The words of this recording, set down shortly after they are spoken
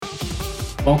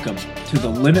Welcome to the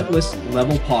Limitless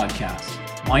Level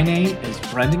Podcast. My name is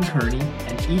Brendan Kearney,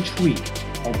 and each week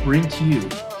I'll bring to you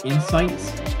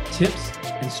insights, tips,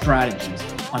 and strategies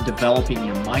on developing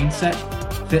your mindset,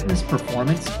 fitness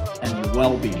performance, and your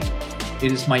well-being.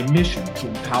 It is my mission to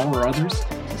empower others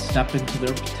to step into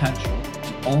their potential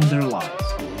and own their lives.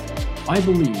 I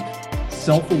believe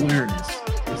self-awareness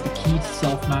is the key to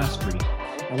self-mastery,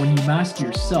 and when you master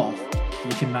yourself,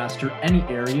 you can master any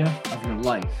area of your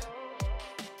life.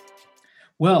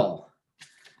 Well,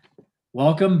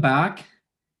 welcome back.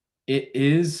 It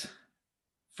is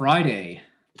Friday.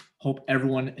 Hope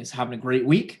everyone is having a great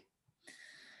week.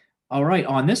 All right,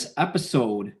 on this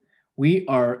episode, we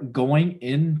are going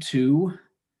into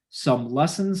some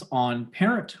lessons on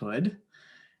parenthood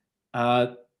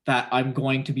that I'm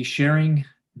going to be sharing,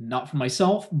 not for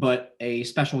myself, but a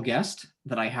special guest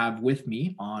that I have with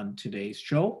me on today's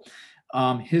show.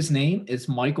 His name is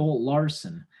Michael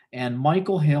Larson. And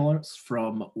Michael hails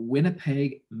from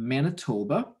Winnipeg,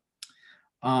 Manitoba.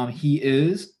 He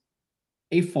is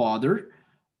a father,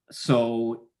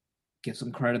 so get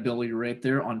some credibility right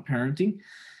there on parenting.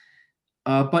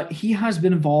 But he has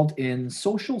been involved in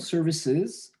social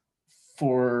services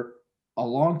for a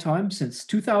long time, since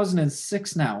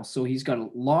 2006 now. So he's got a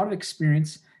lot of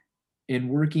experience in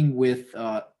working with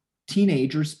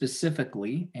teenagers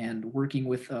specifically and working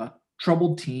with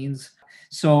troubled teens.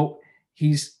 So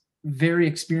he's very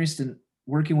experienced in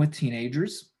working with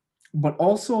teenagers, but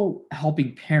also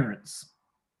helping parents.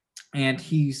 And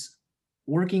he's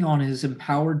working on his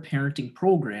empowered parenting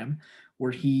program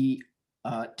where he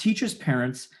teaches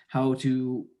parents how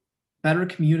to better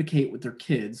communicate with their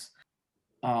kids.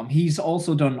 He's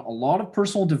also done a lot of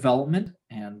personal development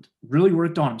and really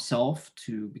worked on himself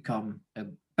to become a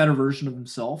better version of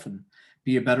himself and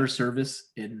be a better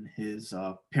service in his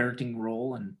parenting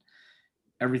role and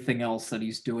everything else that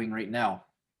he's doing right now.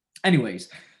 Anyways,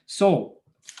 so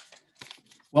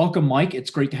welcome, Mike.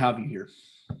 It's great to have you here.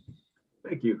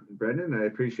 Thank you, Brendan. I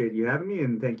appreciate you having me,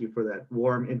 and thank you for that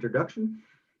warm introduction.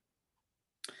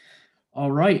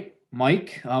 All right,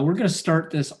 Mike, we're going to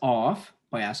start this off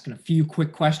by asking a few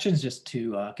quick questions just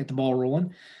to get the ball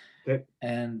rolling. Okay.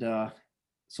 And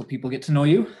so people get to know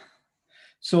you.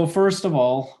 So first of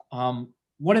all,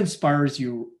 what inspires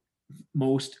you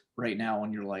most right now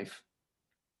in your life?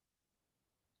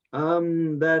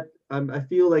 I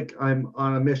feel like I'm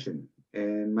on a mission,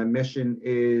 and my mission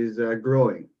is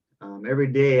growing. Every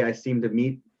day I seem to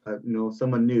meet,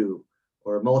 someone new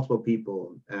or multiple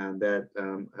people that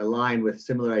align with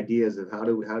similar ideas of how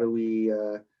do we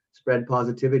spread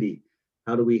positivity,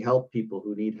 how do we help people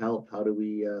who need help, how do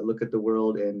we look at the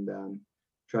world and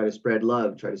try to spread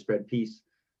love, try to spread peace.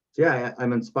 So yeah,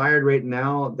 I'm inspired right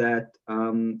now that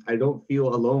I don't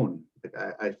feel alone.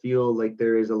 I feel like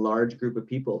there is a large group of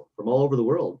people from all over the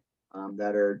world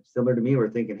that are similar to me. We're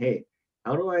thinking, hey,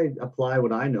 how do I apply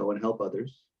what I know and help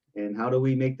others? And how do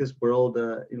we make this world,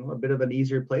 a bit of an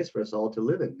easier place for us all to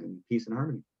live in peace and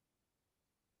harmony?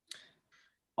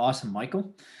 Awesome,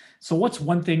 Michael. So what's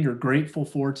one thing you're grateful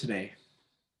for today?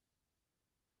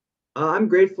 I'm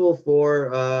grateful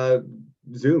for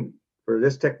Zoom, for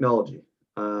this technology.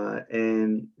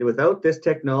 And without this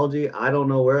technology, I don't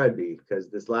know where I'd be, because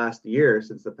this last year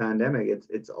since the pandemic,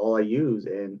 it's all I use.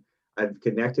 And I've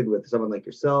connected with someone like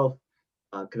yourself,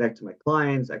 connect to my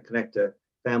clients, I connect to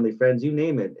family, friends, you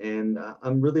name it. And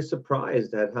I'm really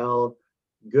surprised at how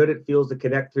good it feels to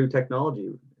connect through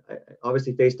technology.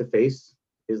 Obviously, face to face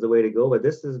is the way to go, but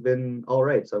this has been all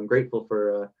right. So I'm grateful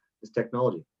for this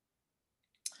technology.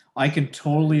 I can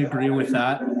totally agree with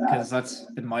that because that's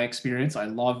been my experience. I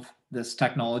love this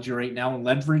technology right now and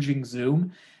leveraging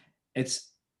Zoom.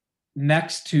 It's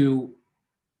next to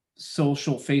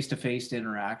social face-to-face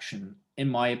interaction. In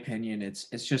my opinion, it's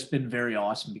just been very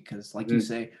awesome because, like you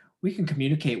say, we can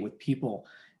communicate with people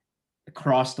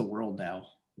across the world now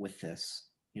with this,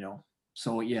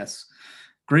 So yes,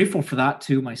 grateful for that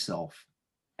too myself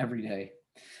every day.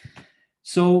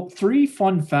 So 3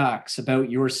 fun facts about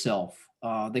yourself.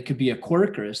 They could be a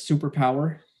quirk or a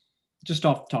superpower, just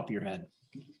off the top of your head.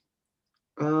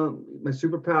 My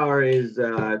superpower is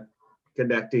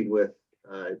connecting with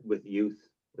youth,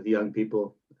 with young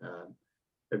people.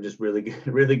 I'm just really good,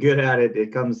 really good at it.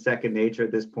 It comes second nature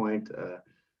at this point.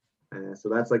 So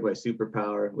that's like my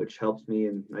superpower, which helps me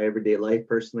in my everyday life,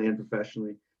 personally and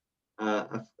professionally.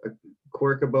 A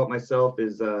quirk about myself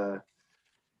is I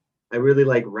really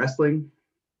like wrestling.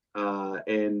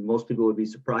 And most people would be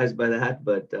surprised by that,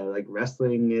 but like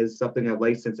wrestling is something I've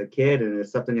liked since a kid, and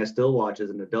it's something I still watch as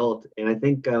an adult. And I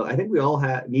think we all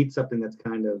need something that's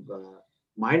kind of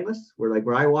mindless.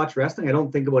 Where I watch wrestling, I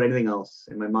don't think about anything else,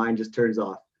 and my mind just turns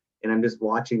off. and I'm just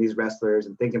watching these wrestlers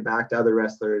and thinking back to other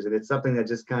wrestlers, and it's something that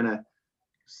just kind of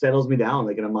settles me down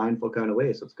like in a mindful kind of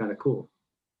way. So it's kind of cool.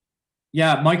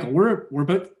 Yeah, Michael, we're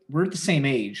at the same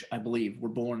age, I believe. We're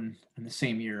born in the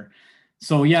same year.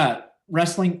 So yeah,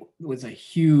 wrestling was a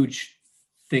huge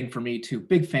thing for me too.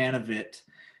 Big fan of it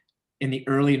in the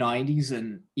early 90s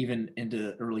and even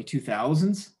into early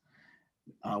 2000s.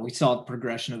 We saw the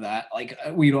progression of that. Like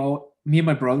me and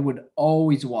my brother would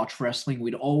always watch wrestling.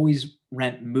 We'd always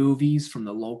rent movies from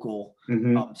the local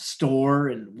store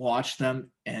and watch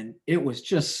them. And it was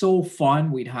just so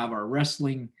fun. We'd have our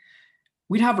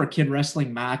kid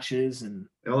wrestling matches, and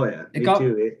oh yeah, me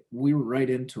too. We were right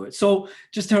into it. So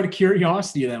just out of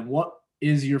curiosity then, what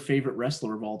is your favorite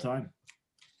wrestler of all time?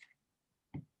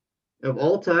 Of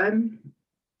all time,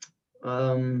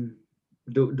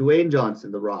 Dwayne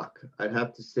Johnson, The Rock, I'd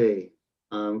have to say,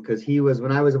 because he was,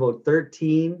 when I was about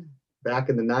 13 back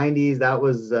in the 90s, that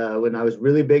was when I was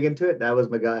really big into it. That was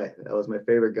my guy. That was my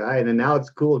favorite guy. And then now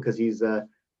it's cool because he's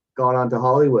gone on to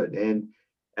Hollywood. And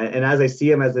as I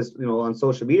see him as this, on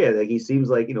social media, like he seems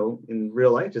like, in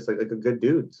real life, just like a good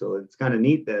dude. So it's kind of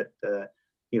neat that, that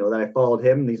I followed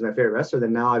him and he's my favorite wrestler.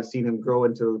 Then now I've seen him grow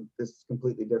into this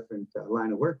completely different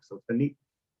line of work. So it's been neat.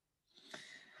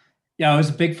 Yeah, I was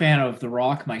a big fan of The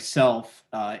Rock myself.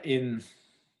 About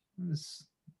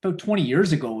 20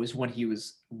 years ago is when he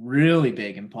was really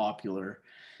big and popular.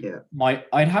 Yeah.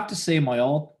 I'd have to say my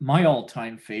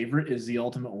all-time favorite is The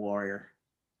Ultimate Warrior.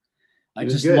 I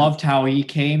just loved how he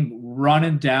came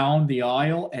running down the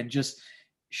aisle and just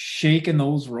shaking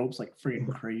those ropes like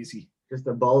freaking crazy. Just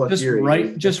a ball of fury.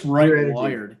 Right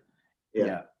wired.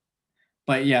 Yeah.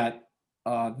 But yeah,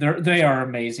 they are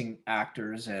amazing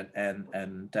actors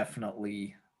and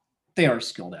definitely they are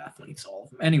skilled athletes, all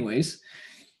of them. Anyways,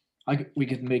 we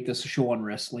could make this a show on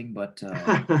wrestling, but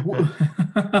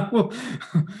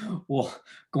we'll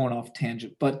going off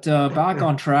tangent. But back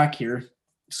on track here.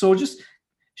 So just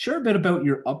share a bit about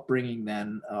your upbringing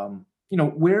then.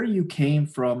 Where you came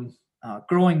from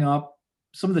growing up,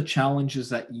 some of the challenges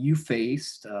that you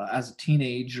faced as a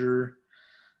teenager,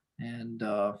 and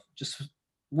just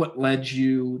what led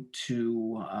you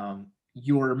to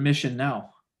your mission now.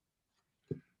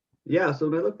 Yeah, so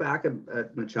when I look back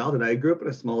at my childhood, I grew up in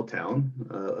a small town,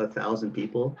 1,000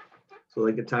 people. So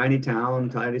like a tiny town,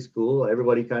 tiny school,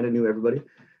 everybody kind of knew everybody.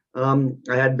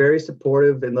 I had very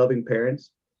supportive and loving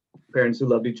parents who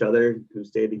loved each other, who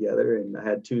stayed together, and I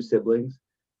had 2 siblings.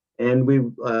 And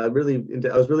I was really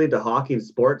into hockey and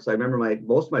sports. I remember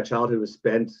most of my childhood was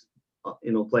spent,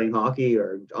 playing hockey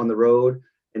or on the road,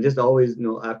 and just always,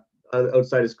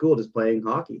 outside of school, just playing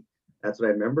hockey. That's what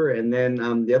I remember. And then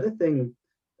the other thing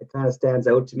that kind of stands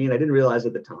out to me, and I didn't realize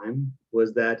at the time,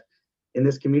 was that in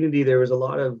this community there was a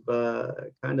lot of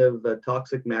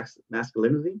toxic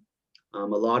masculinity. A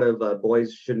lot of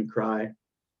boys shouldn't cry.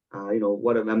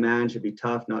 What a man should be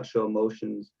tough, not show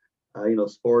emotions.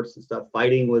 Sports and stuff,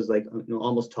 fighting was like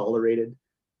almost tolerated.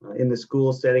 In the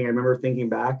school setting, I remember thinking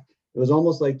back, it was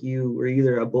almost like you were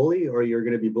either a bully or you're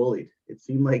going to be bullied. It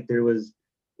seemed like there was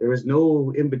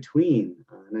no in between.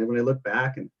 And when I look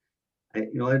back, and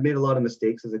I made a lot of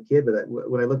mistakes as a kid, but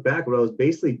when I look back, what I was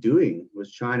basically doing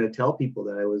was trying to tell people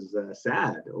that I was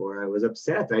sad or I was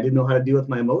upset. I didn't know how to deal with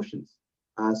my emotions.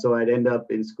 So I'd end up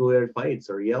in schoolyard fights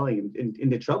or yelling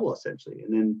into trouble, essentially,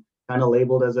 and then kind of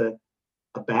labeled as a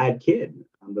bad kid.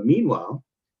 But meanwhile,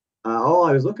 all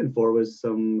I was looking for was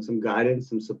some guidance,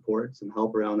 some support, some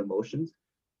help around emotions.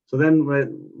 So then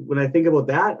when I think about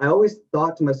that, I always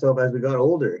thought to myself as we got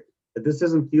older that this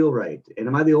doesn't feel right. And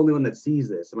am I the only one that sees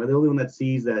this? Am I the only one that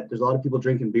sees that there's a lot of people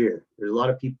drinking beer? There's a lot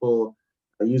of people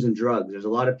using drugs. There's a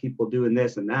lot of people doing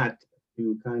this and that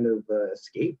to kind of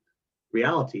escape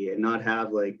reality and not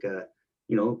have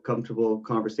comfortable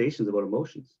conversations about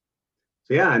emotions.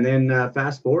 So yeah, and then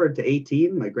fast forward to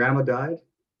 18, my grandma died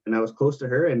and I was close to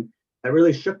her, and that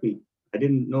really shook me. I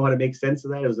didn't know how to make sense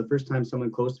of that. It was the first time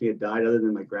someone close to me had died other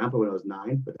than my grandpa when I was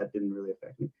 9, but that didn't really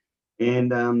affect me.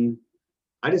 And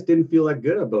I just didn't feel that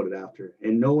good about it after.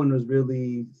 And no one was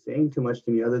really saying too much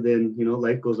to me other than,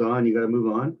 life goes on, you got to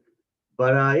move on.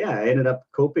 But I ended up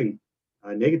coping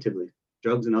negatively,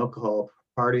 drugs and alcohol,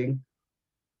 partying.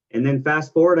 And then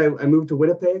fast forward, I moved to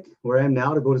Winnipeg, where I am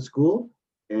now, to go to school.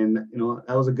 And,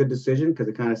 that was a good decision because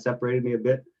it kind of separated me a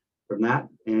bit from that.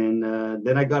 And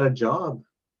then I got a job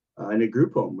in a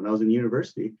group home when I was in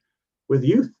university with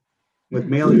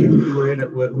male youth who were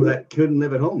that couldn't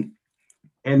live at home.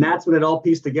 And that's when it all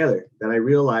pieced together, that I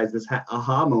realized this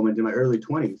aha moment in my early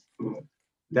 20s,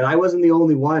 that I wasn't the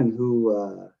only one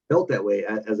who felt that way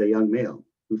as a young male,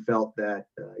 who felt that,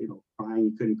 crying,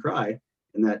 you couldn't cry,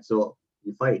 and that so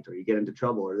you fight or you get into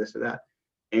trouble or this or that.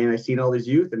 and I seen all these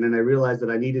youth, and then I realized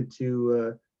that I needed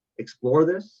to explore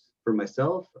this for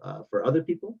myself, for other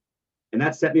people, and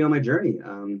that set me on my journey.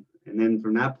 And then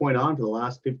from that point on, for the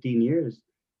last 15 years,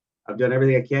 I've done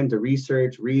everything I can to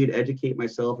research, read, educate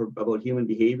myself about human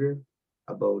behavior,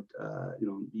 about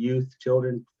youth,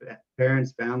 children,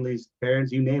 parents, families,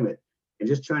 parents, you name it, and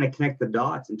just trying to connect the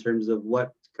dots in terms of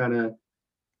what kind of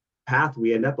path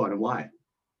we end up on and why.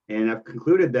 And I've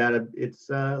concluded that it's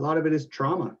a lot of it is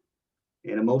trauma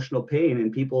and emotional pain,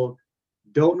 and people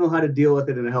don't know how to deal with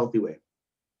it in a healthy way.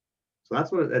 So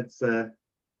that's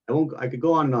I could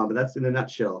go on and on, but that's in a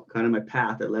nutshell kind of my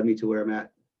path that led me to where I'm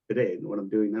at today and what I'm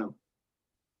doing now.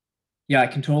 Yeah, I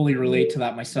can totally relate to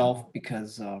that myself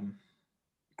because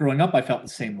growing up, I felt the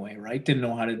same way, right? Didn't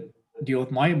know how to deal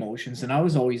with my emotions, and I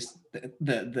was always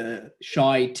the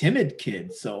shy, timid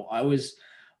kid. So I was,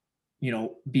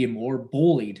 being more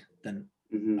bullied than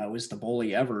I was the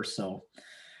bully ever. So,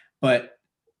 but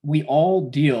we all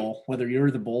deal, whether you're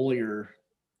the bully or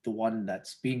the one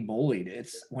that's being bullied.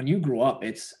 It's when you grow up,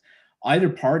 it's either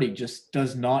party just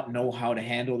does not know how to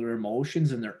handle their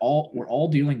emotions, and we're all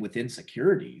dealing with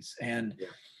insecurities. And Yeah.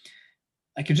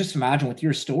 I could just imagine with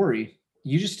your story,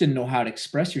 you just didn't know how to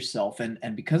express yourself, and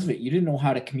because of it, you didn't know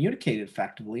how to communicate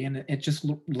effectively, and it just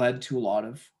led to a lot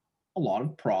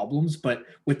of problems. But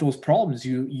with those problems,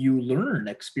 you learn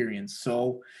experience,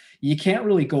 so you can't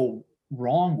really go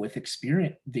wrong with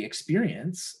the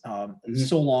experience, Mhm.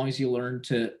 so long as you learn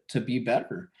to be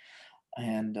better.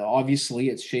 And obviously,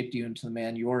 it's shaped you into the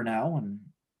man you are now, and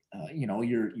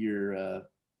you're a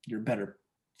better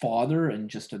father and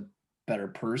just a better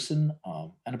person,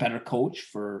 and a better coach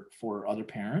for other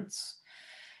parents.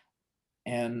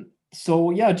 And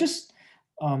so, yeah, just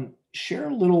share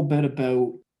a little bit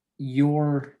about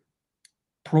your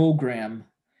program,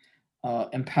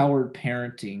 Empowered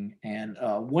Parenting, and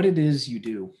what it is you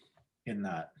do in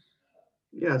that.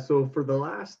 Yeah. So for the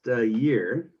last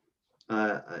year,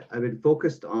 I've been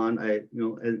focused on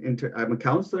I'm a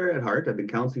counselor at heart. I've been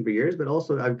counseling for years, but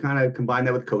also I've kind of combined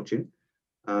that with coaching.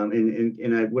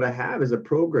 What I have is a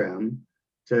program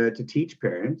to teach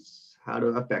parents how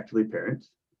to effectively parent.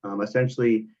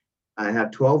 Essentially, I have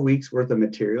 12 weeks worth of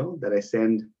material that I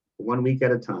send 1 week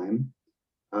at a time.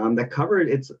 That covered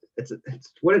it's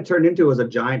what it turned into was a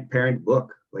giant parent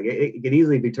book. Like it could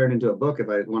easily be turned into a book if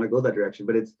I want to go that direction,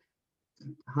 but it's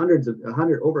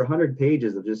over 100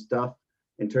 pages of just stuff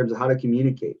in terms of how to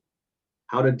communicate,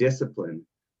 how to discipline,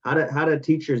 how to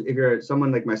teachers, if you're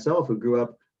someone like myself who grew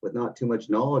up with not too much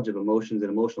knowledge of emotions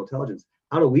and emotional intelligence,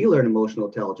 how do we learn emotional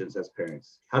intelligence as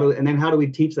parents? How do we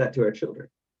teach that to our children?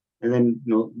 And then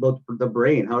about the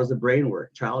brain, how does the brain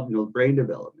work? Brain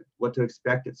development, what to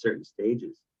expect at certain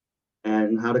stages,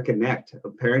 and how to connect a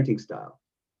parenting style.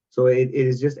 So it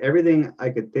is just everything I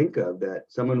could think of that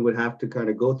someone would have to kind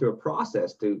of go through a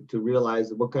process to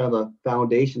realize what kind of a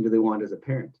foundation do they want as a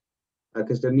parent.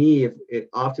 Because to me, if it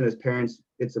often as parents,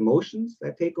 it's emotions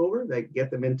that take over that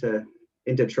get them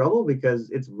into trouble,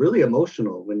 because it's really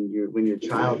emotional when your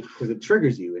child, because it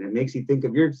triggers you and it makes you think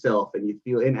of yourself and you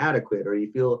feel inadequate, or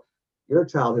you feel your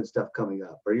childhood stuff coming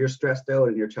up, or you're stressed out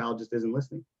and your child just isn't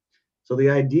listening. So the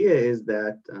idea is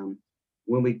that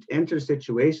when we enter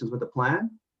situations with a plan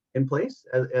in place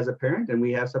as a parent, and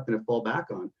we have something to fall back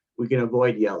on, we can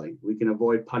avoid yelling, we can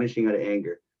avoid punishing out of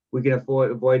anger, we can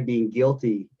avoid being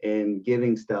guilty and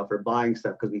giving stuff or buying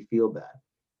stuff because we feel bad,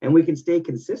 and we can stay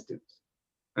consistent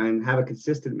and have a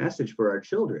consistent message for our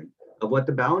children of what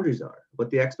the boundaries are, what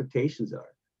the expectations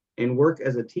are, and work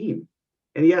as a team.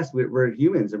 And yes, we're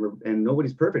humans, and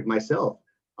nobody's perfect. Myself,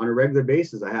 on a regular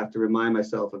basis, I have to remind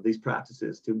myself of these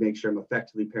practices to make sure I'm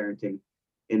effectively parenting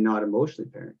and not emotionally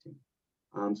parenting.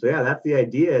 So yeah, that's the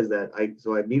idea. Is that I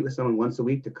meet with someone once a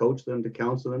week to coach them, to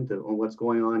counsel them on what's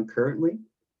going on currently,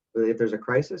 if there's a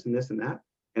crisis and this and that,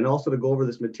 and also to go over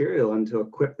this material and to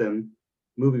equip them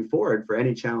moving forward for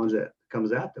any challenge that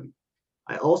comes at them.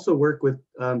 I also work with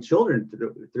children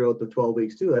throughout the 12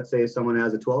 weeks too. Let's say someone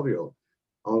has a 12-year-old,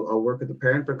 I'll work with the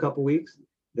parent for a couple weeks,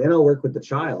 then I'll work with the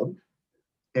child.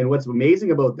 And what's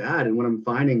amazing about that, and what I'm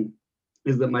finding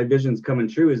is that my vision's coming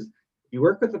true, is you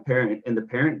work with the parent and the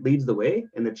parent leads the way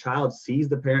and the child sees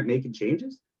the parent making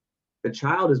changes. The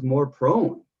child is more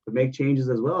prone to make changes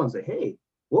as well and say, hey,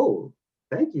 whoa,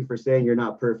 thank you for saying you're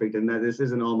not perfect and that this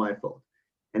isn't all my fault.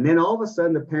 And then all of a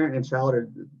sudden, the parent and child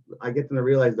I get them to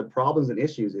realize the problems and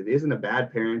issues. It isn't a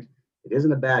bad parent. It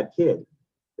isn't a bad kid.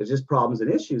 There's just problems and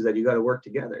issues that you got to work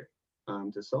together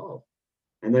to solve.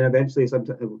 And then eventually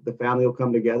the family will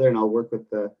come together, and I'll work with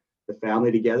the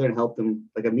family together and help them,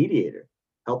 like a mediator,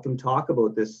 help them talk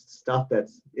about this stuff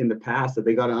that's in the past that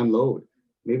they got to unload.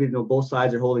 Maybe both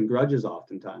sides are holding grudges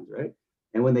oftentimes, right?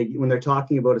 And when they're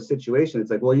talking about a situation,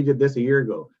 it's like, well, you did this a year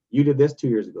ago, you did this 2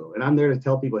 years ago, and I'm there to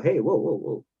tell people, hey, whoa, whoa,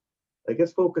 whoa, like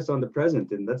let's focus on the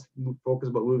present and let's focus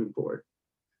about moving forward.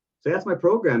 So that's my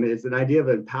program. It's an idea of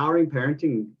empowering parents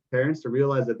to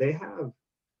realize that they have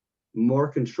more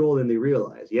control than they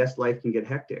realize. Yes, life can get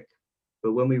hectic,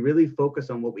 but when we really focus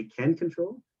on what we can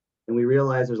control, and we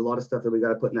realize there's a lot of stuff that we got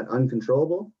to put in that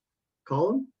uncontrollable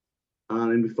column,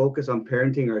 and we focus on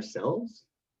parenting ourselves,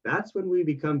 that's when we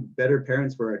become better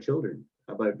parents for our children,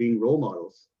 by being role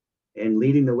models and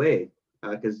leading the way,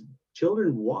 because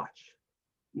children watch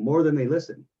more than they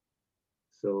listen.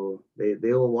 So they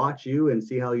will watch you and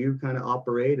see how you kind of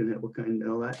operate and what kind of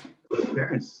all that.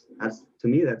 Parents, that's, to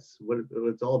me, that's what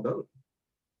it's all about.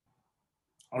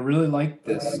 I really like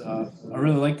this. I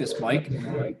really like this, Mike.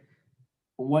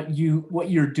 What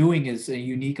you're doing is a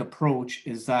unique approach.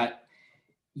 Is that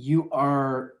you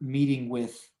are meeting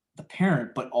with the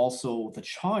parent, but also the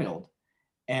child,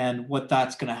 and what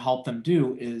that's going to help them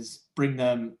do is bring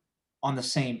them on the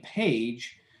same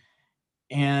page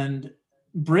and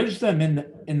bridge them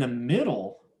in the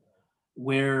middle,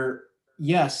 where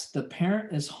yes, the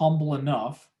parent is humble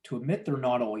enough to admit they're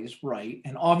not always right,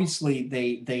 and obviously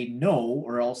they know,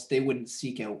 or else they wouldn't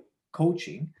seek out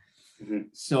coaching. Mhm.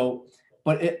 So,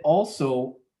 but it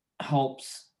also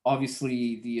helps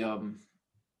obviously the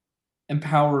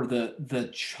empower the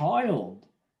child,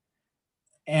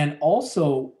 and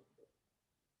also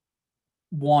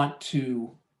want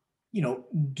to,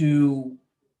 do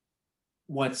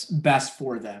what's best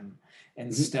for them Mhm.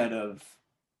 instead of,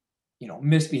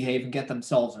 misbehave and get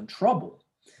themselves in trouble.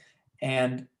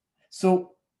 And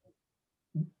so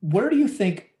where do you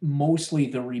think mostly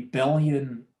the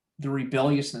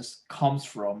rebelliousness comes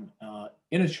from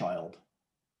in a child?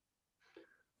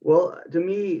 Well, to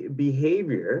me,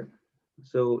 behavior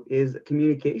so is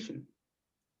communication.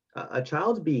 A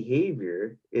child's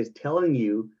behavior is telling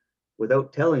you,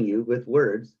 without telling you with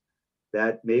words,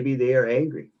 that maybe they are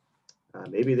angry,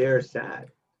 maybe they are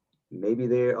sad, maybe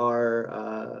they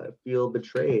are feel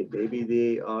betrayed, maybe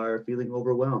they are feeling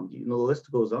overwhelmed. The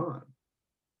list goes on.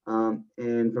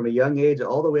 And from a young age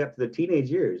all the way up to the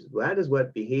teenage years, that is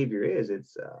what behavior is.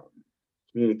 It's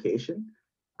communication.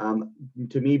 Um,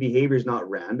 to me, behavior is not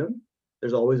random.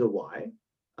 There's always a why.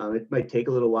 It might take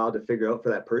a little while to figure out for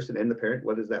that person and the parent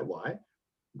what is that why,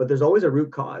 but there's always a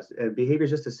root cause, and behavior is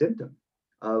just a symptom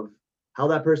of how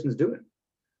that person's doing.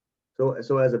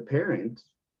 So as a parent,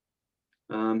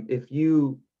 if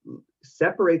you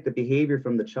separate the behavior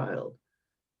from the child,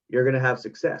 you're going to have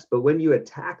success. But when you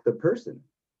attack the person,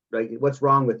 like, what's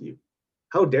wrong with you?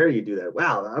 How dare you do that?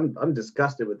 Wow, I'm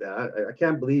disgusted with that. I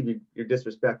can't believe you're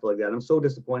disrespectful like that. I'm so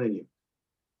disappointed in you.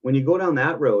 When you go down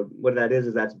that road, what that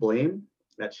is that's blame,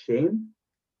 that's shame,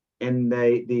 and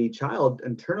the child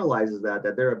internalizes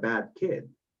that they're a bad kid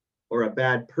or a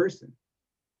bad person.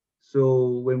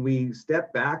 So when we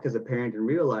step back as a parent and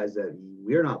realize that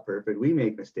we're not perfect, we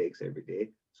make mistakes every day.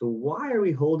 So why are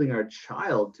we holding our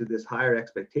child to this higher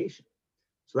expectation?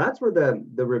 So that's where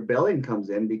the rebellion comes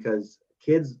in, because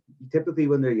kids typically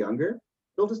when they're younger,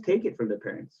 they'll just take it from their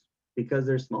parents because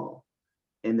they're small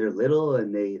and they're little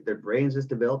and their brains just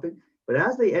developing. But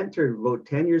as they enter about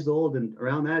 10 years old and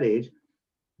around that age,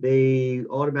 they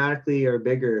automatically are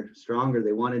bigger, stronger.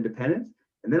 They want independence.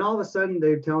 And then all of a sudden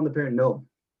they're telling the parent, no,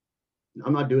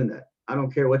 I'm not doing that. I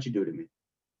don't care what you do to me.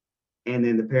 And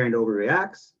then the parent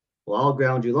overreacts. Well, I'll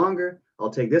ground you longer.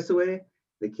 I'll take this away.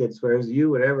 The kid swears to you,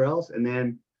 whatever else. And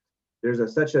then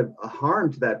there's such a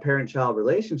harm to that parent-child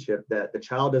relationship that the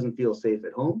child doesn't feel safe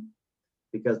at home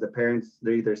because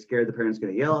they're either scared the parent's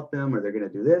going to yell at them or they're going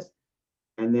to do this.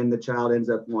 And then the child ends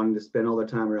up wanting to spend all their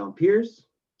time around peers,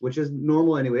 which is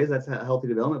normal anyways. That's a healthy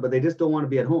development, but they just don't want to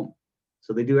be at home.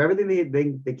 So they do everything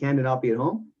they can to not be at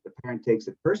home. The parent takes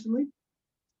it personally.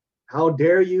 How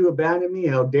dare you abandon me?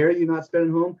 How dare you not spend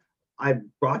at home? I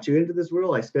brought you into this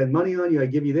world. I spend money on you. I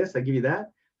give you this. I give you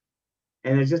that.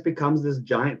 And it just becomes this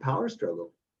giant power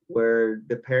struggle where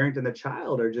the parent and the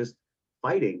child are just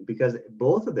fighting because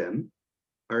both of them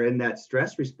are in that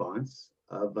stress response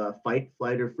of fight,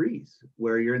 flight, or freeze,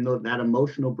 where you're in that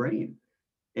emotional brain.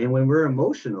 And when we're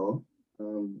emotional,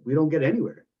 we don't get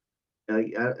anywhere. And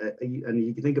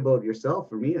you can think about yourself.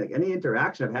 For me, like any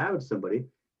interaction I've had with somebody,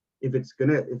 if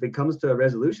it comes to a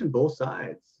resolution, both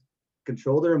sides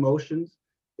control their emotions,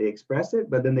 they express it,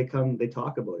 but then they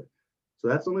talk about it. So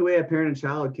that's the only way a parent and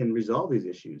child can resolve these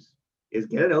issues is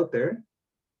get it out there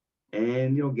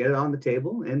and get it on the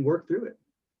table and work through it.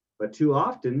 But too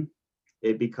often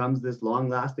it becomes this long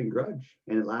lasting grudge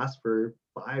and it lasts for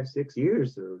 5, 6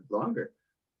 years or longer.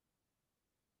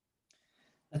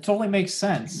 That totally makes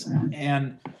sense.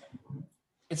 And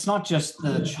it's not just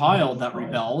the child that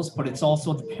rebels, but it's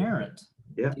also the parent.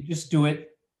 Yeah. They just do it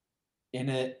in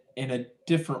a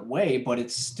different way, but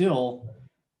it's still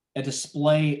a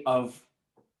display of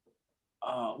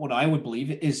what I would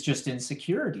believe is just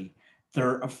insecurity.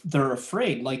 They're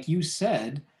afraid, like you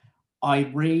said.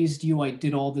 I raised you, I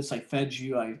did all this, I fed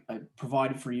you, I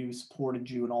provided for you, supported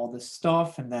you, and all this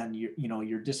stuff, and then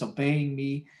you're disobeying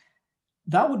me.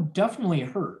 That would definitely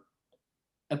hurt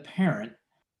a parent,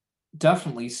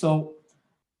 definitely. So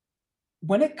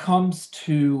when it comes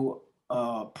to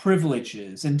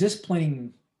privileges and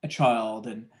disciplining a child,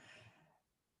 and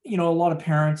a lot of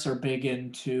parents are big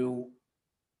into,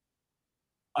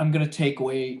 I'm going to take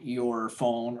away your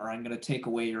phone, or I'm going to take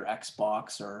away your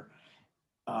Xbox, or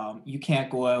you can't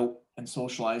go out and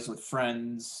socialize with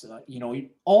friends.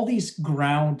 All these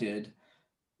grounded,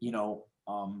 you know,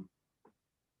 um,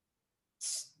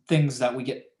 things that we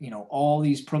get, all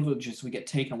these privileges we get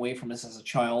taken away from us as a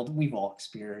child. We've all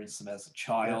experienced them as a Yeah.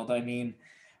 child. I mean,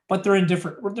 but they're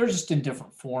just in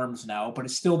different forms now, but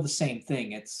it's still the same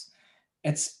thing. It's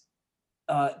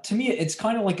to me, it's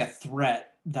kind of like a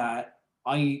threat that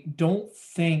I don't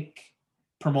think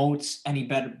promotes any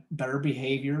better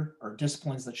behavior or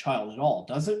disciplines the child at all,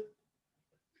 does it?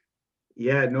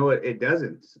 Yeah, no, it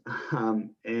doesn't.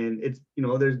 And it's,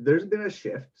 there's been a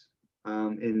shift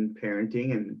in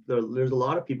parenting, and there's a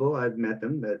lot of people, I've met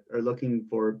them, that are looking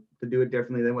to do it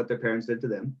differently than what their parents did to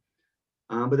them.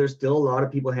 But there's still a lot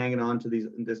of people hanging on to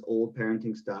this old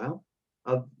parenting style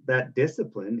of that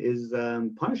discipline is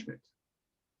punishment.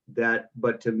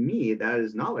 But to me, that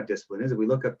is not what discipline is. If we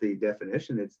look up the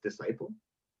definition, it's disciple.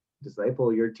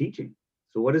 Disciple, you're teaching.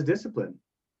 So what is discipline?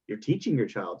 You're teaching your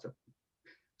child something.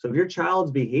 So if your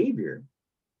child's behavior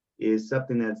is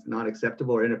something that's not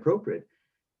acceptable or inappropriate,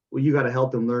 well, you got to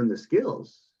help them learn the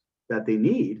skills that they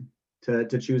need to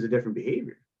choose a different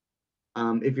behavior.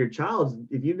 If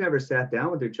you've never sat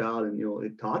down with your child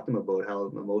and taught them about how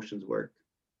emotions work,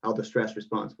 how the stress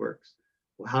response works,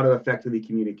 how to effectively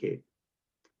communicate,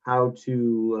 how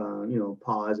to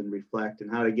pause and reflect,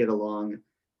 and how to get along,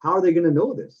 how are they going to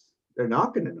know this? They're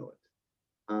not going to know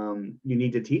it. You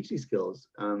need to teach these skills,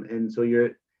 and so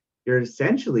you're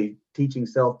essentially teaching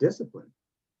self-discipline.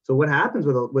 So what happens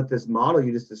with this model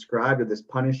you just described, of this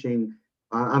punishing,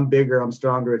 I'm bigger, I'm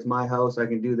stronger, it's my house, I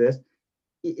can do this.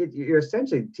 You're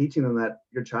essentially teaching them that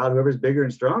your child, whoever's bigger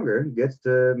and stronger, gets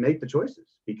to make the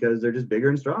choices because they're just bigger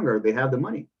and stronger. They have the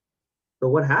money. So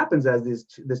what happens as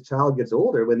this child gets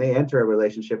older, when they enter a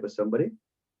relationship with somebody,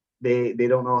 they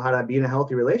don't know how to be in a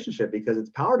healthy relationship because it's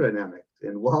power dynamics.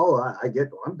 And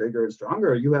I'm bigger and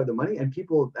stronger, you have the money, and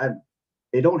people that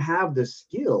they don't have the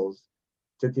skills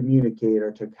to communicate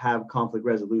or to have conflict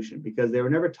resolution because they were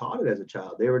never taught it as a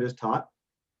child. They were just taught,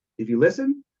 if you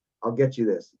listen, I'll get you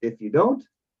this. If you don't,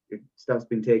 your stuff's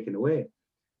been taken away.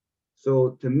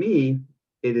 So to me,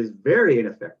 it is very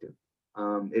ineffective.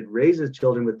 It raises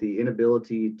children with the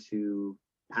inability to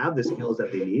have the skills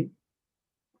that they need.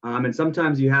 And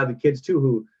sometimes you have the kids too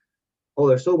who, oh,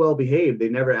 they're so well behaved, they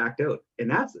never act out.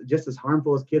 And that's just as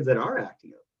harmful as kids that are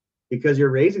acting out, because you're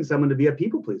raising someone to be a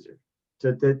people pleaser,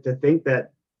 to think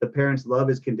that the parents' love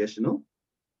is conditional.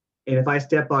 And if I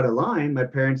step out of line, my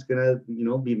parents gonna,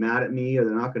 be mad at me, or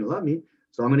they're not gonna love me.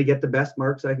 So I'm gonna get the best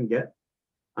marks I can get.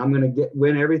 I'm gonna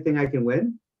win everything I can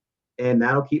win, and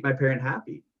that'll keep my parent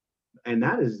happy. And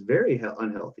that is very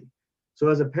unhealthy. So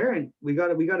as a parent, we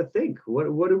gotta think, what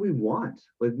do we want?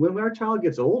 Like when our child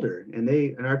gets older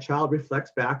and our child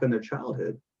reflects back on their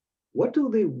childhood, what do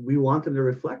we want them to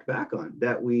reflect back on?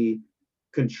 That we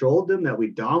controlled them, that we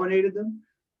dominated them,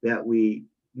 that we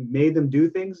made them do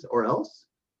things or else?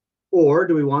 Or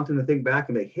do we want them to think back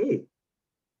and be like, hey,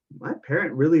 my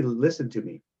parent really listened to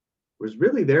me, was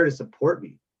really there to support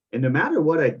me. And no matter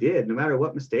what I did, no matter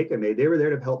what mistake I made, they were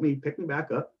there to help me, pick me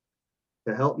back up,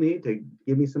 to help me, to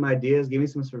give me some ideas, give me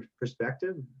some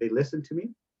perspective. They listened to me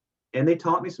and they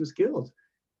taught me some skills.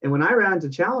 And when I ran into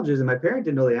challenges and my parent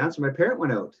didn't know the answer, my parent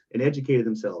went out and educated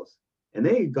themselves and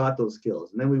they got those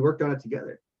skills. And then we worked on it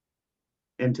together.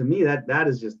 And to me, that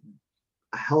is just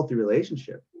a healthy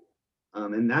relationship.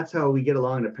 And that's how we get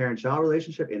along in a parent-child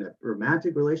relationship, in a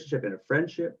romantic relationship, in a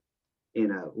friendship,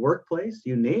 in a workplace,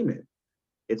 you name it.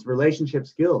 It's relationship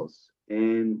skills,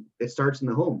 and it starts in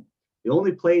the home. The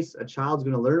only place a child's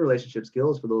going to learn relationship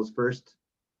skills for those first,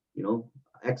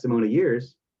 X amount of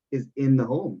years is in the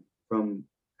home, from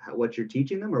what you're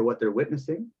teaching them or what they're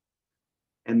witnessing.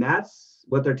 And that's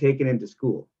what they're taking into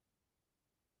school.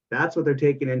 That's what they're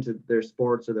taking into their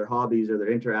sports or their hobbies or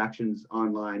their interactions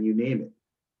online, you name it,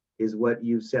 is what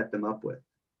you set them up with.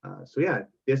 So yeah,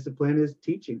 discipline is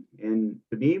teaching. And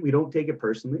to me, we don't take it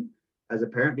personally as a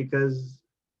parent because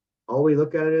all we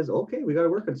look at it is, okay, we got to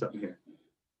work on something here.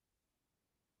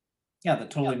 Yeah,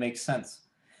 that totally makes sense.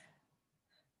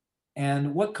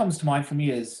 And what comes to mind for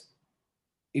me is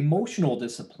emotional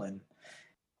discipline.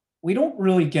 We don't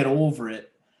really get over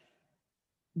it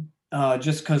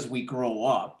just because we grow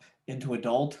up into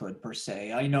adulthood per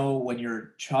se. I know when you're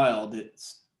a child,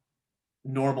 it's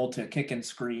normal to kick and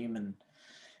scream and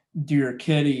do your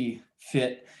kitty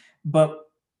fit, but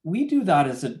we do that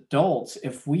as adults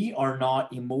if we are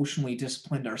not emotionally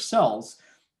disciplined ourselves.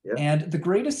 Yeah, And the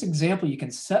greatest example you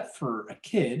can set for a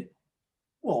kid,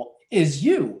 well, is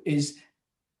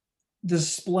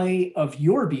display of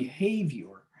your behavior,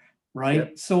 yeah,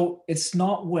 right? So it's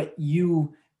not what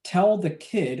you tell the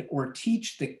kid or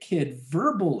teach the kid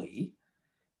verbally,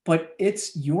 but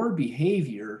it's your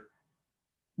behavior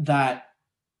that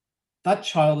that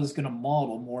child is going to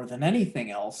model more than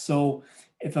anything else. So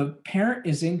if a parent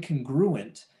is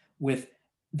incongruent with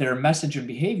their message and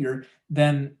behavior,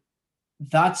 then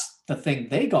that's the thing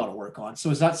they got to work on. So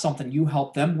is that something you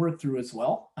help them work through as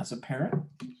well as a parent?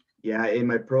 yeah. In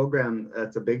my program,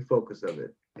 that's a big focus of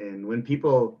it. And when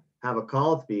people have a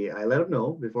call with me, I let them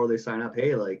know before they sign up,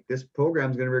 hey, like this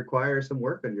program is going to require some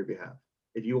work on your behalf.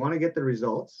 If you want to get the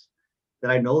results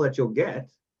that I know that you'll get,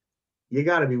 you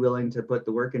got to be willing to put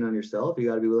the work in on yourself. You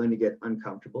got to be willing to get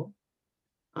uncomfortable.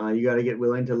 You got to get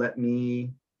willing to let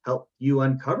me help you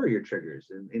uncover your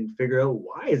triggers and figure out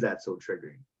why is that so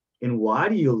triggering, and why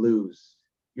do you lose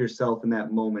yourself in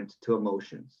that moment to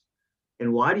emotions,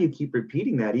 and why do you keep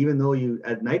repeating that even though you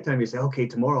at nighttime you say, okay,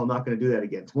 tomorrow I'm not going to do that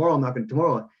again. Tomorrow I'm not going to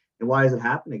tomorrow, and why does it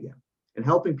happen again? And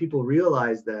helping people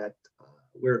realize that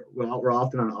we're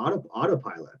often on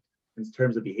autopilot in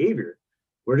terms of behavior.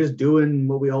 We're just doing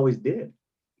what we always did,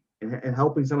 and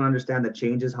helping someone understand that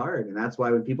change is hard. And that's why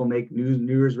when people make New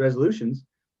Year's resolutions,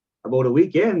 about a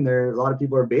week in, a lot of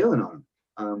people are bailing on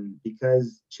them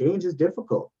because change is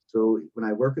difficult. So when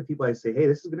I work with people, I say, hey,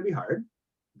 this is going to be hard.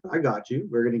 I got you.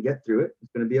 We're going to get through it.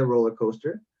 It's going to be a roller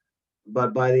coaster.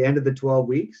 But by the end of the 12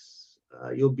 weeks,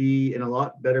 you'll be in a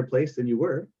lot better place than you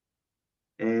were.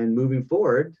 And moving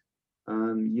forward,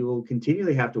 you will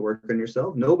continually have to work on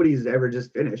yourself. Nobody's ever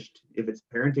just finished. If it's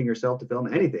parenting yourself to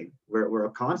film anything, we're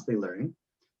constantly learning.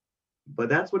 But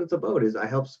that's what it's about. Is I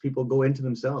helps people go into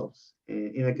themselves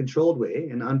in a controlled way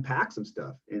and unpack some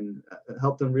stuff and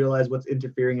help them realize what's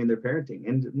interfering in their parenting.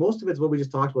 And most of it's what we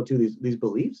just talked about too. These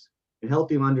beliefs, and help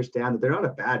them understand that they're not a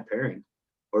bad parent,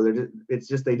 or it's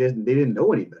just they didn't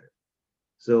know any better.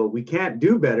 So we can't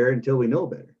do better until we know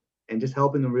better. And just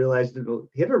helping them realize to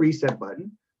hit a reset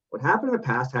button. What happened in the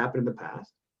past happened in the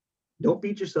past. Don't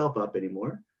beat yourself up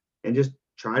anymore, and just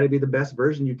try to be the best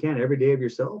version you can every day of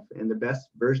yourself and the best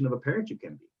version of a parent you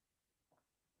can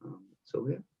be. So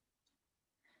yeah.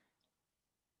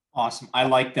 Awesome. I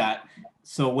like that.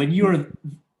 So when you're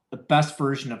the best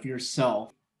version of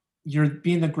yourself, you're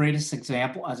being the greatest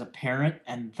example as a parent,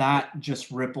 and that just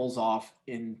ripples off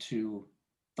into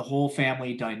the whole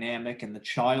family dynamic, and the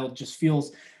child just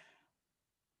feels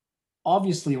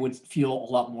obviously would feel a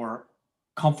lot more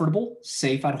comfortable,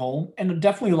 safe at home, and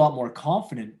definitely a lot more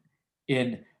confident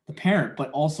in the parent, but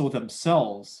also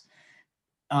themselves.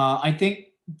 I think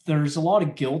there's a lot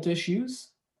of guilt issues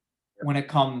when it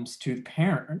comes to the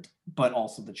parent, but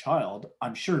also the child,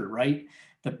 I'm sure, right?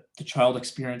 The child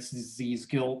experiences these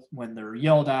guilt when they're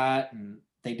yelled at and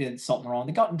they did something wrong.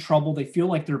 They got in trouble. They feel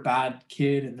like they're a bad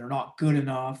kid and they're not good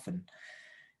enough. And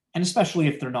especially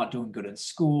if they're not doing good in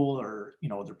school, or,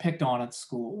 they're picked on at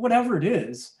school, whatever it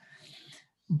is.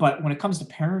 But when it comes to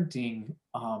parenting,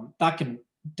 that can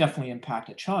definitely impact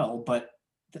a child, but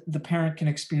the parent can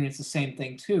experience the same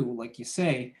thing too. Like you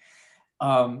say,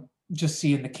 just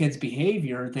seeing the kid's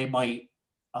behavior, they might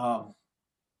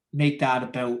make that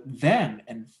about them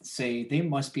and say they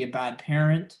must be a bad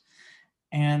parent.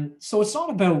 And so it's not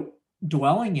about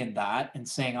dwelling in that and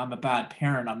saying, I'm a bad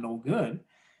parent, I'm no good.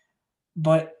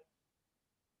 But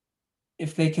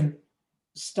if they can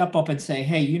step up and say,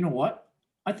 hey, you know what?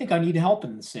 I think I need help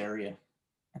in this area.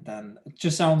 And then it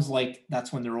just sounds like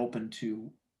that's when they're open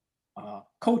to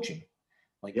coaching,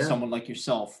 like Yeah. someone like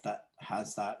yourself that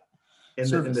has that And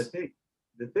service.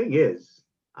 the thing is,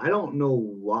 I don't know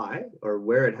why or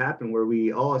where it happened, where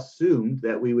we all assumed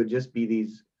that we would just be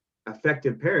these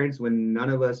effective parents when none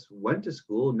of us went to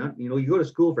school. You go to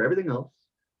school for everything else.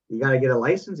 You got to get a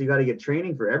license. You got to get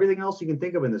training for everything else you can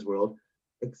think of in this world,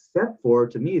 except for,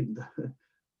 to me,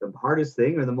 the hardest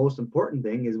thing or the most important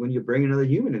thing is when you bring another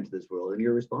human into this world and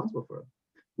you're responsible for them.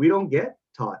 We don't get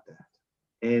taught that.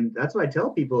 And that's what I tell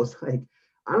people. It's like,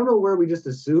 I don't know where we just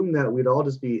assume that we'd all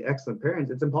just be excellent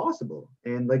parents. It's impossible.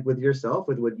 And like with yourself,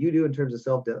 with what you do in terms of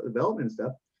self development and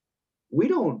stuff, we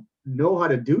don't know how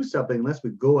to do something unless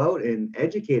we go out and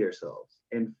educate ourselves,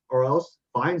 and or else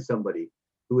find somebody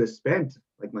who has spent,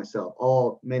 like myself,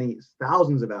 all many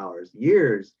thousands of hours,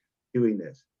 years doing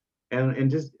this. And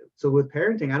just so with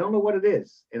parenting, I don't know what it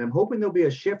is. And I'm hoping there'll be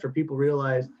a shift where people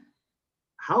realize,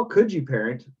 how could you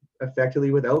parent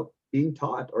effectively without being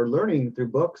taught or learning through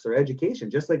books or education,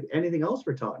 just like anything else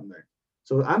we're taught and learned.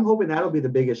 So I'm hoping that'll be the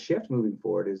biggest shift moving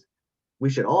forward, is we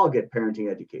should all get parenting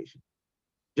education.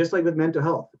 Just like with mental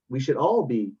health, we should all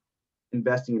be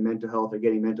investing in mental health or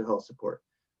getting mental health support.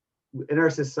 In our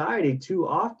society, too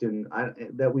often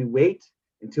that we wait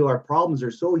until our problems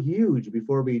are so huge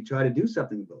before we try to do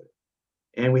something about it.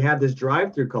 And we have this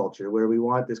drive-through culture where we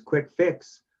want this quick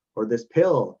fix or this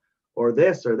pill or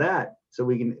this or that, so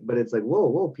we can. But it's like,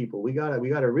 whoa, people, we gotta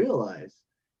realize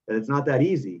that it's not that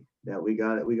easy. That we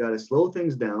gotta slow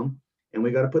things down, and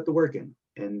we gotta put the work in.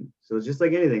 And so it's just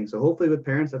like anything. So hopefully with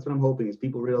parents, that's what I'm hoping, is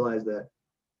people realize that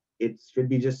it should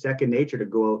be just second nature to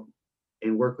go out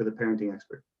and work with a parenting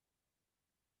expert.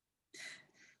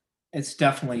 It's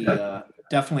definitely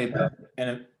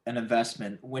an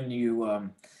investment when you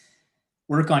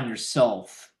work on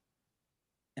yourself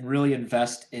and really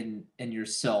invest in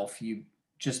yourself. You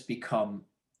just become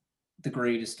the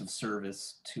greatest of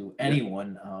service to Yeah.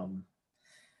 anyone.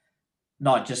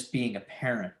 Not just being a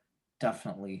parent,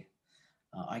 definitely.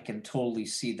 I can totally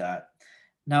see that.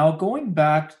 Now, going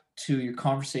back to your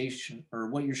conversation or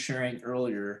what you're sharing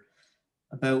earlier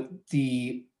about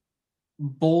the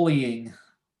bullying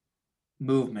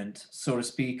movement, so to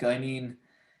speak. I mean,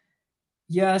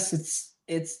 yes,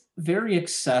 it's very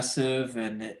excessive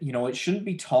and it shouldn't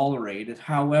be tolerated.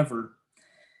 However,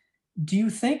 do you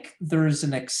think there's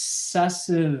an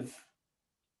excessive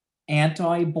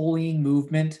anti-bullying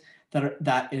movement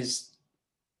that is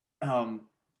um,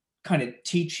 kind of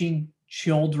teaching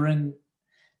children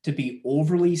to be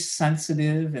overly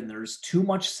sensitive, and there's too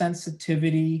much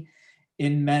sensitivity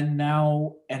in men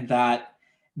now, and that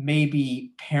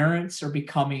maybe parents are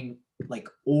becoming like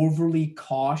overly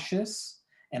cautious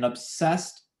and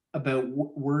obsessed about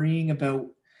worrying about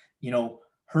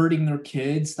hurting their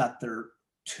kids, that they're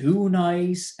too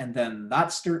nice, and then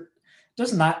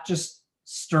doesn't that just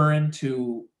stir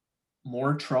into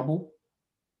more trouble?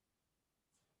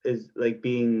 Is like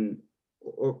being,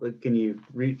 or like, can you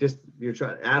read, just you're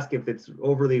trying to ask if it's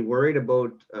overly worried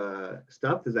about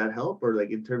stuff, does that help? Or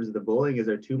like in terms of the bullying, is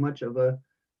there too much of a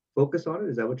focus on it?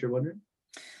 Is that what you're wondering?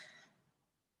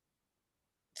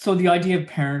 So the idea of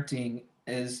parenting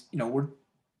is,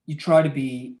 you try to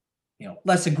be,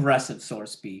 less aggressive, so to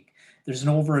speak. There's an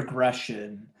over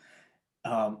aggression,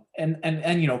 and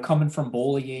coming from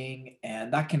bullying,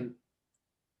 and that can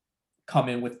come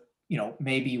in with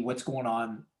maybe what's going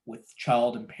on with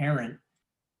child and parent.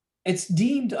 It's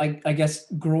deemed, I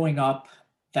guess, growing up,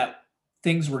 that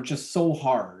things were just so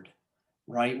hard,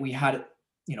 right? We had,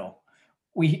 you know,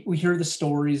 we hear the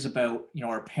stories about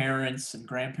our parents and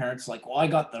grandparents, like, well, I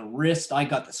got the wrist, I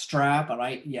got the strap,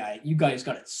 and yeah, you guys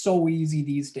got it so easy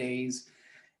these days.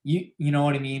 You know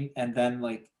what I mean? And then,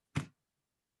 like,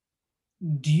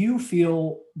 do you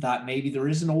feel that maybe there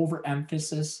is an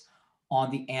overemphasis on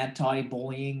the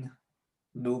anti-bullying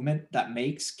movement that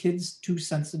makes kids too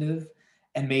sensitive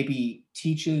and maybe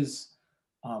teaches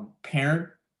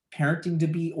parenting to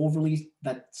be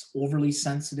overly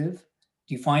sensitive?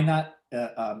 Do you find that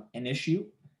an issue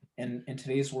in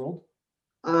today's world?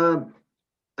 um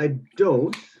I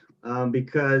don't,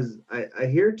 because I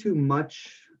hear too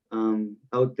much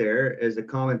out there as a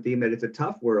common theme that it's a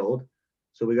tough world,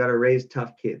 so we got to raise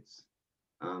tough kids.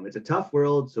 It's a tough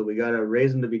world, so we got to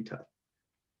raise them to be tough.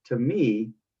 To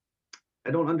me,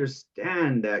 I don't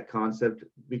understand that concept,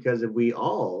 because if we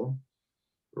all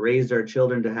raised our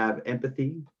children to have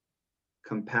empathy,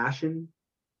 compassion,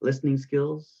 listening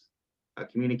skills,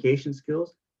 communication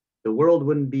skills, the world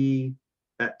wouldn't be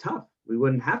that tough. We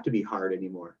wouldn't have to be hard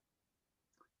anymore.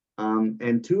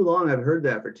 And too long, I've heard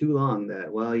that for too long,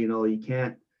 that, well, you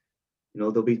can't,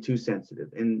 they'll be too sensitive.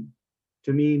 And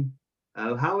to me,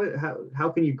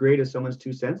 how can you grade if someone's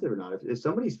too sensitive or not? If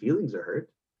somebody's feelings are hurt,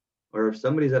 or if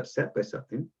somebody's upset by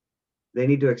something, they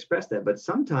need to express that. But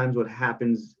sometimes what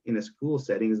happens in a school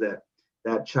setting is that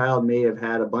that child may have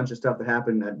had a bunch of stuff that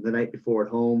happened the night before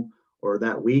at home or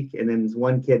that week, and then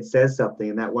one kid says something,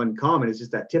 and that one comment is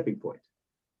just that tipping point.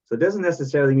 So it doesn't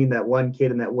necessarily mean that one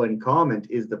kid and that one comment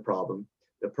is the problem.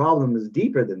 The problem is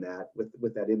deeper than that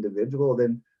with that individual.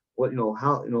 Then what,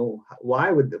 how,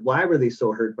 why were they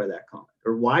so hurt by that comment?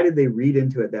 Or why did they read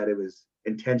into it that it was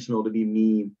intentional to be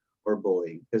mean or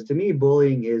bullying? Because to me,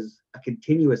 bullying is a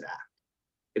continuous act.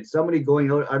 It's somebody going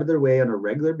out of their way on a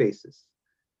regular basis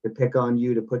to pick on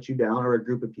you, to put you down, or a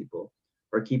group of people.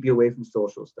 or keep you away from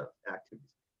social stuff, activities.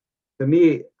 To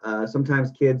me,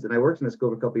 sometimes kids, and I worked in a school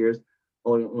for a couple of years,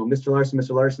 oh, well, Mr.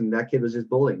 Larson, that kid was just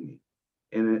bullying me.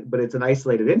 But it's an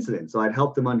isolated incident. So I'd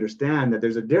help them understand that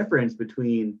there's a difference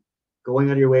between going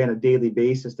out of your way on a daily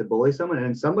basis to bully someone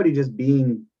and somebody just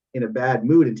being in a bad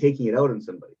mood and taking it out on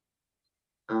somebody.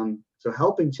 So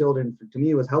helping children, to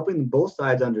me, was helping both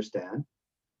sides understand,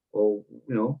 well,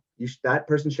 that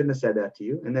person shouldn't have said that to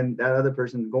you. And then that other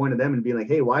person going to them and being like,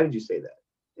 hey, why did you say that?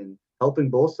 And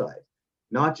helping both sides,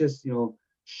 not just,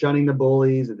 shunning the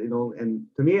bullies, and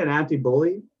to me, an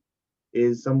anti-bully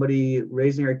is somebody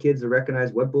raising our kids to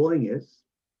recognize what bullying is,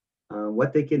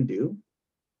 what they can do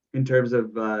in terms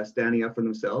of standing up for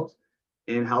themselves,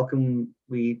 and how can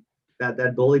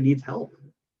that bully needs help.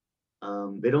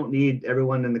 They don't need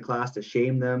everyone in the class to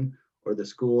shame them or the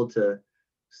school to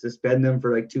suspend them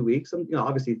for like 2 weeks.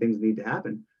 Obviously things need to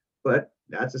happen, but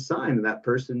that's a sign that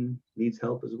person needs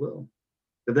help as well.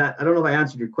 So I don't know if I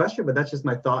answered your question, but that's just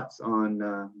my thoughts on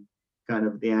kind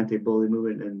of the anti-bully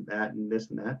movement and that and this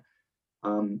and that.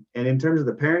 And in terms of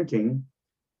the parenting,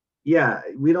 a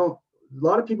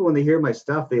lot of people, when they hear my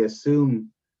stuff, they assume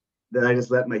that I just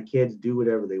let my kids do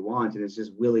whatever they want and it's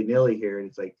just willy-nilly here and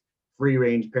it's like free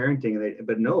range parenting.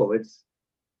 But no,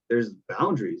 there's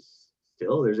boundaries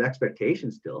still, there's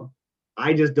expectations still.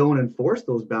 I just don't enforce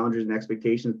those boundaries and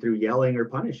expectations through yelling or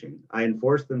punishing. I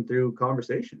enforce them through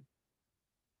conversation.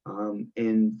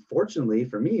 And fortunately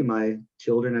for me, my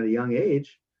children at a young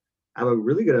age have a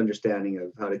really good understanding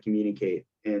of how to communicate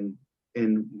and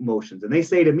emotions. And they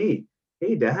say to me,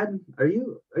 hey, Dad, are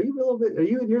you in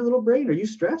your little brain? Are you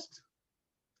stressed?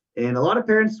 And a lot of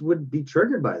parents would be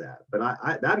triggered by that, but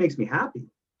I that makes me happy.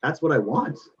 That's what I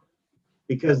want,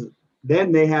 because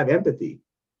then they have empathy.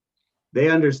 They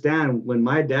understand when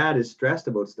my dad is stressed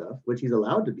about stuff, which he's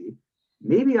allowed to be,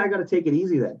 maybe I got to take it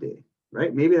easy that day,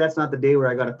 right? Maybe that's not the day where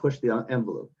I got to push the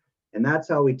envelope. And that's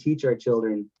how we teach our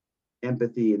children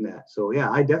empathy in that. So yeah,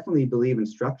 I definitely believe in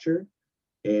structure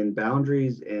and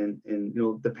boundaries, and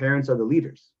the parents are the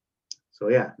leaders. So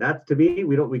yeah, that's, to me,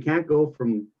 we can't go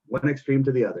from one extreme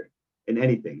to the other in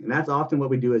anything. And that's often what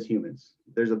we do as humans.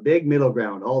 There's a big middle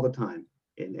ground all the time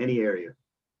in any area.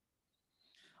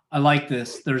 I like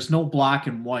this. There's no black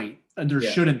and white. There Yeah.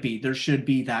 shouldn't be. There should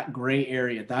be that gray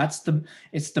area.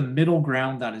 It's the middle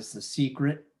ground that is the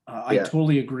secret. I Yeah.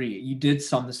 totally agree. You did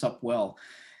sum this up well.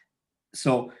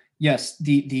 So yes,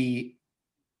 the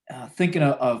thinking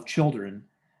of children,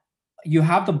 you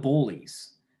have the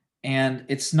bullies, and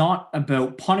it's not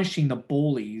about punishing the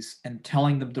bullies and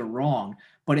telling them they're wrong,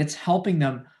 but it's helping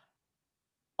them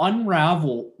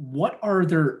unravel what are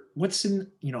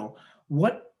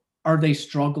they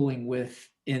struggling with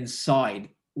inside.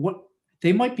 What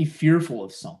they might be fearful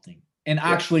of something, and Yeah.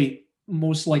 actually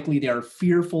most likely they are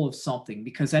fearful of something,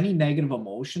 because any negative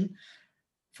emotion,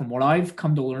 from what I've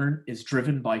come to learn, is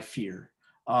driven by fear.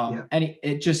 Yeah. And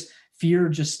fear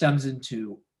just stems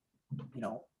into,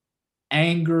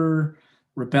 anger,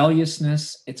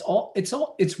 rebelliousness.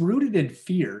 It's rooted in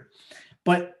fear.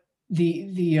 But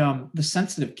the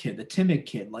sensitive kid, the timid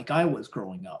kid, like I was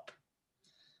growing up,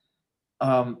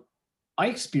 I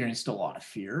experienced a lot of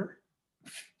fear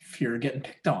of getting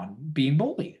picked on, being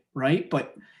bullied, right?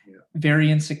 But very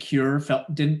insecure.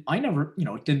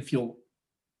 Didn't feel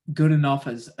good enough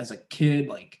as a kid.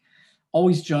 Like,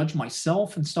 always judge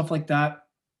myself and stuff like that.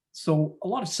 So a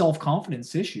lot of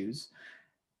self-confidence issues.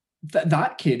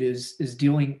 That kid is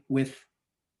dealing with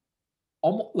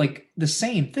almost like the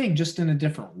same thing, just in a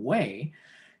different way.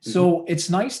 So it's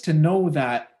nice to know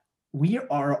that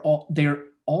they're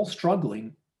all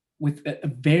struggling with a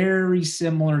very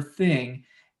similar thing.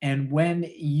 And when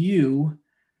you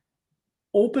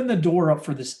open the door up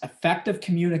for this effective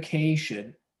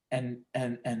communication, and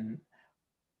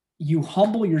you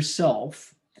humble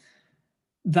yourself,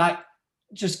 that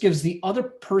just gives the other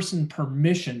person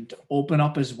permission to open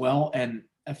up as well, and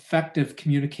effective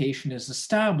communication is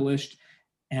established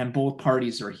and both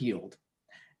parties are healed.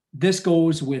 This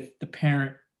goes with the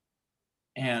parent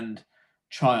and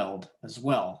child as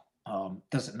well,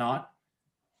 does it not?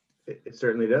 It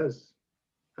certainly does.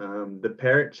 The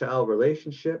parent-child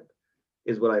relationship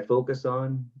is what I focus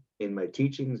on in my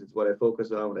teachings. It's what I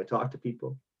focus on when I talk to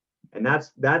people, and that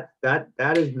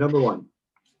is number one.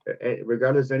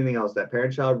 Regardless of anything else, that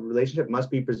parent-child relationship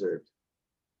must be preserved.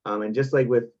 And just like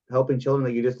with helping children,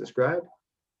 like you just described,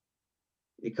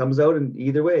 it comes out in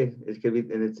either way. It could be,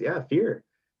 and it's fear.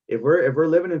 If we're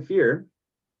living in fear,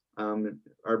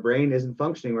 our brain isn't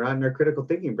functioning. We're not in our critical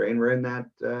thinking brain. We're in that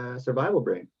survival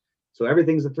brain. So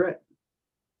everything's a threat.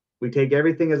 We take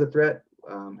everything as a threat,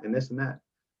 and this and that.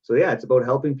 So yeah, it's about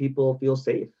helping people feel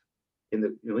safe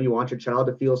you want your child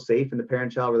to feel safe in the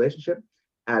parent-child relationship.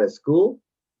 At a school,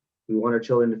 we want our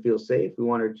children to feel safe. We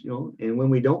want and when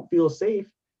we don't feel safe,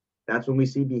 that's when we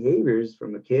see behaviors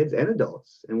from the kids and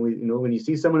adults. And when you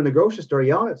see someone in the grocery store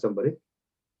yelling at somebody,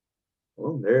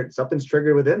 well, something's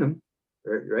triggered within them,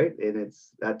 right? And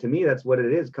it's that, to me, that's what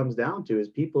it is. Comes down to is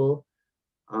people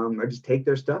or just take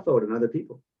their stuff out on other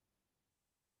people.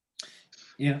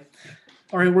 Yeah.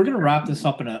 All right, we're going to wrap this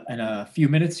up in a few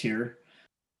minutes here.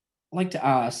 I'd like to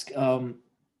ask,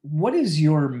 what is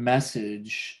your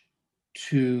message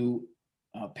to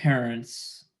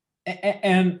parents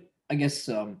and I guess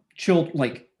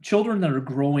children that are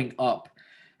growing up,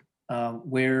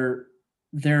 where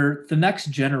they're the next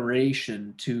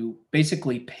generation to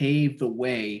basically pave the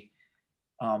way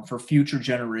for future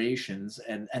generations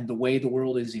and the way the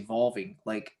world is evolving?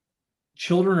 Like,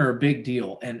 children are a big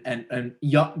deal, and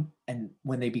young, and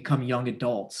when they become young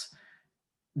adults,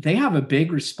 they have a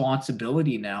big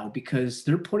responsibility now because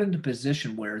they're put into a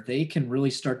position where they can really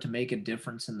start to make a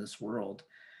difference in this world.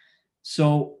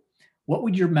 So what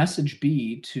would your message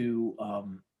be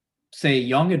to say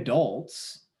young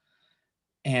adults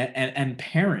and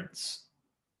parents,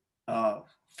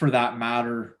 for that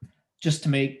matter, just to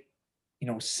make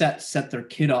set their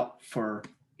kid up for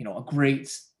a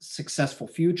great successful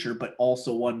future, but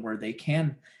also one where they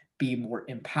can be more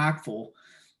impactful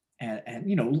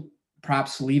and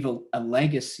perhaps leave a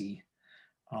legacy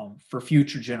for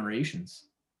future generations?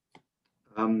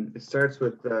 It starts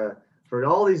with for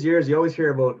all these years, you always hear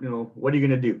about, what are you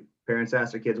going to do? Parents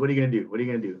ask their kids, what are you going to do? What are you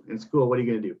going to do in school? What are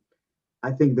you going to do?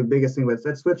 I think the biggest thing was,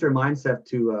 let's switch our mindset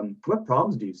to what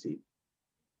problems do you see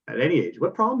at any age?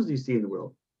 What problems do you see in the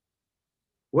world?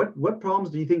 What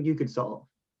problems do you think you could solve?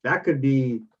 That could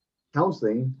be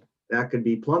counseling, that could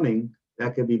be plumbing,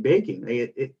 that could be baking.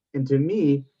 And to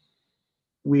me,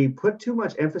 we put too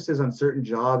much emphasis on certain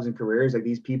jobs and careers, like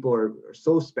these people are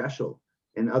so special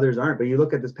and others aren't. But you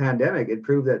look at this pandemic, it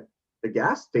proved that the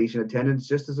gas station attendant's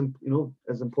just as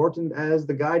as important as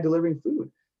the guy delivering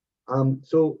food.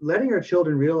 So letting our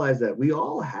children realize that we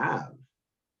all have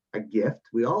a gift,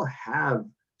 we all have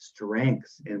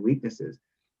strengths and weaknesses,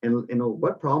 and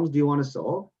what problems do you want to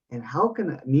solve, and how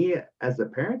can me as a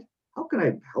parent, how can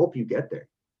I help you get there?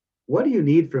 What do you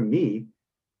need from me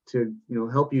to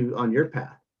help you on your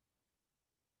path?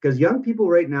 Because young people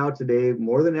right now today,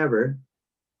 more than ever,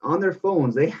 on their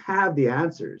phones, they have the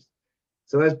answers.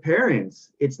 So as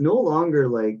parents, it's no longer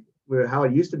like how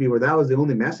it used to be, where that was the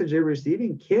only message they were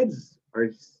receiving. Kids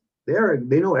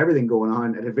they know everything going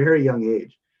on at a very young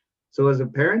age. So as a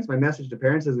parents, my message to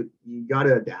parents is that you got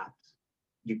to adapt.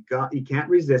 You can't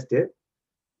resist it.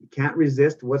 You can't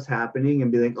resist what's happening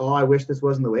and be like, oh, I wish this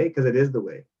wasn't the way, because it is the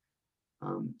way.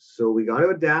 So we got to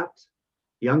adapt.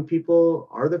 Young people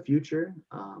are the future,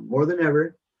 more than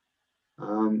ever,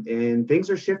 and things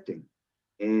are shifting.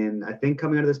 And I think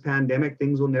coming out of this pandemic,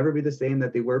 things will never be the same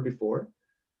that they were before.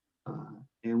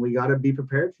 And we got to be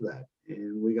prepared for that.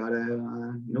 And we got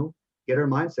to, get our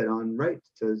mindset on right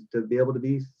to be able to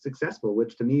be successful,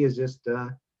 which to me is just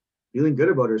feeling good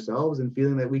about ourselves and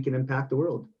feeling that we can impact the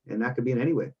world. And that could be in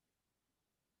any way.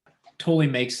 Totally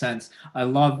makes sense. I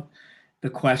love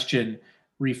the question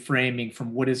reframing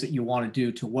from what is it you want to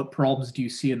do to what problems do you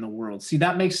see in the world. See,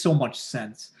 that makes so much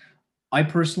sense. I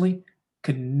personally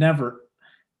could never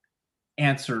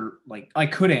answer, like, I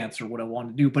could answer what I want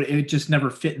to do, but it just never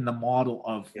fit in the model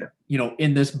of,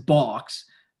 in this box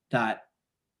that,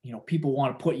 people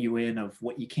want to put you in of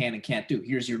what you can and can't do.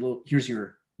 Here's your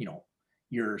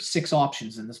 6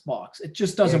 options in this box. It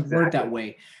just doesn't work that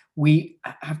way. We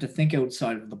have to think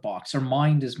outside of the box. Our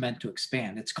mind is meant to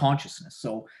expand. It's consciousness.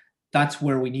 So that's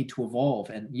where we need to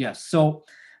evolve. And yes. So,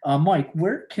 Mike,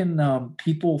 where can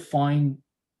people find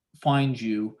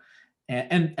you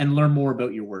and learn more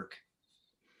about your work?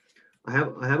 I have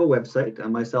a website.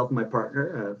 Myself and my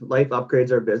partner, Life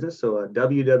Upgrades our business. So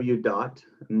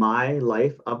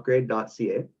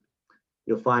www.mylifeupgrade.ca.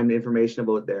 You'll find information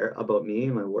about me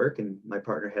and my work, and my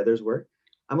partner Heather's work.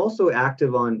 I'm also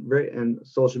active on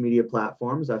social media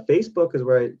platforms. Facebook is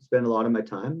where I spend a lot of my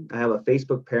time. I have a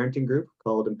Facebook parenting group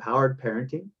called Empowered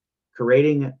Parenting,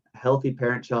 creating a healthy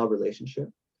parent-child relationship.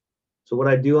 So what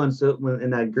I do in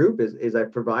that group is I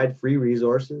provide free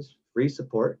resources, free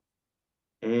support,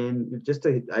 and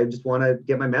I just want to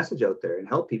get my message out there and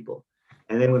help people.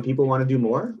 And then when people want to do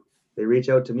more, they reach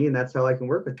out to me, and that's how I can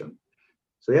work with them.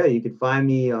 So yeah, you can find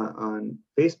me on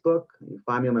Facebook. You can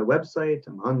find me on my website.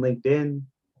 I'm on LinkedIn.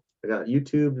 I got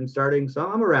YouTube and starting, so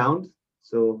I'm around.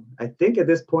 So I think at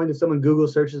this point, if someone Google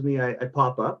searches me, I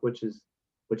pop up, which is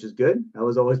good. That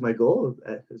was always my goal,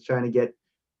 is trying to get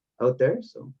out there.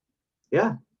 So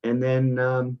yeah, and then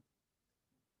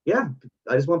Yeah,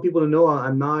 I just want people to know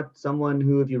I'm not someone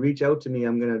who, if you reach out to me,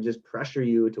 I'm going to just pressure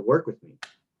you to work with me.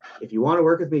 If you want to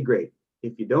work with me, great.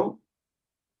 If you don't,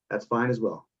 that's fine as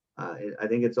well. I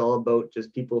think it's all about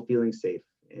just people feeling safe.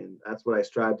 And that's what I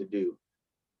strive to do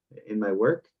in my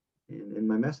work and in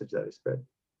my message that I spread.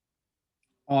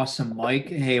 Awesome, Mike.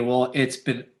 Hey, well, it's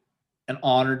been an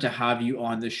honor to have you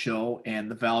on the show, and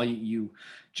the value you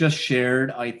just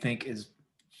shared, I think, is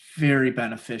very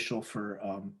beneficial for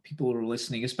people who are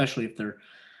listening, especially if they're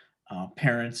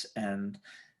parents and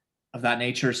of that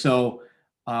nature. So,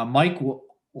 Mike, we'll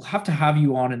have to have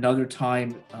you on another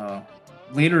time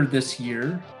later this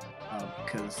year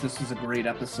because this was a great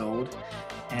episode.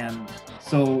 And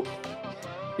so,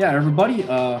 yeah, everybody,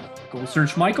 go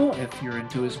search Michael if you're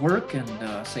into his work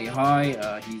and say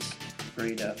hi. He's a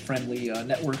very friendly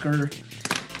networker.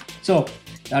 So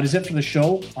that is it for the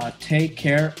show. Take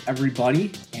care,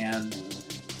 everybody, and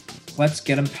let's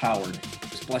get empowered.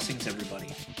 Blessings, everybody.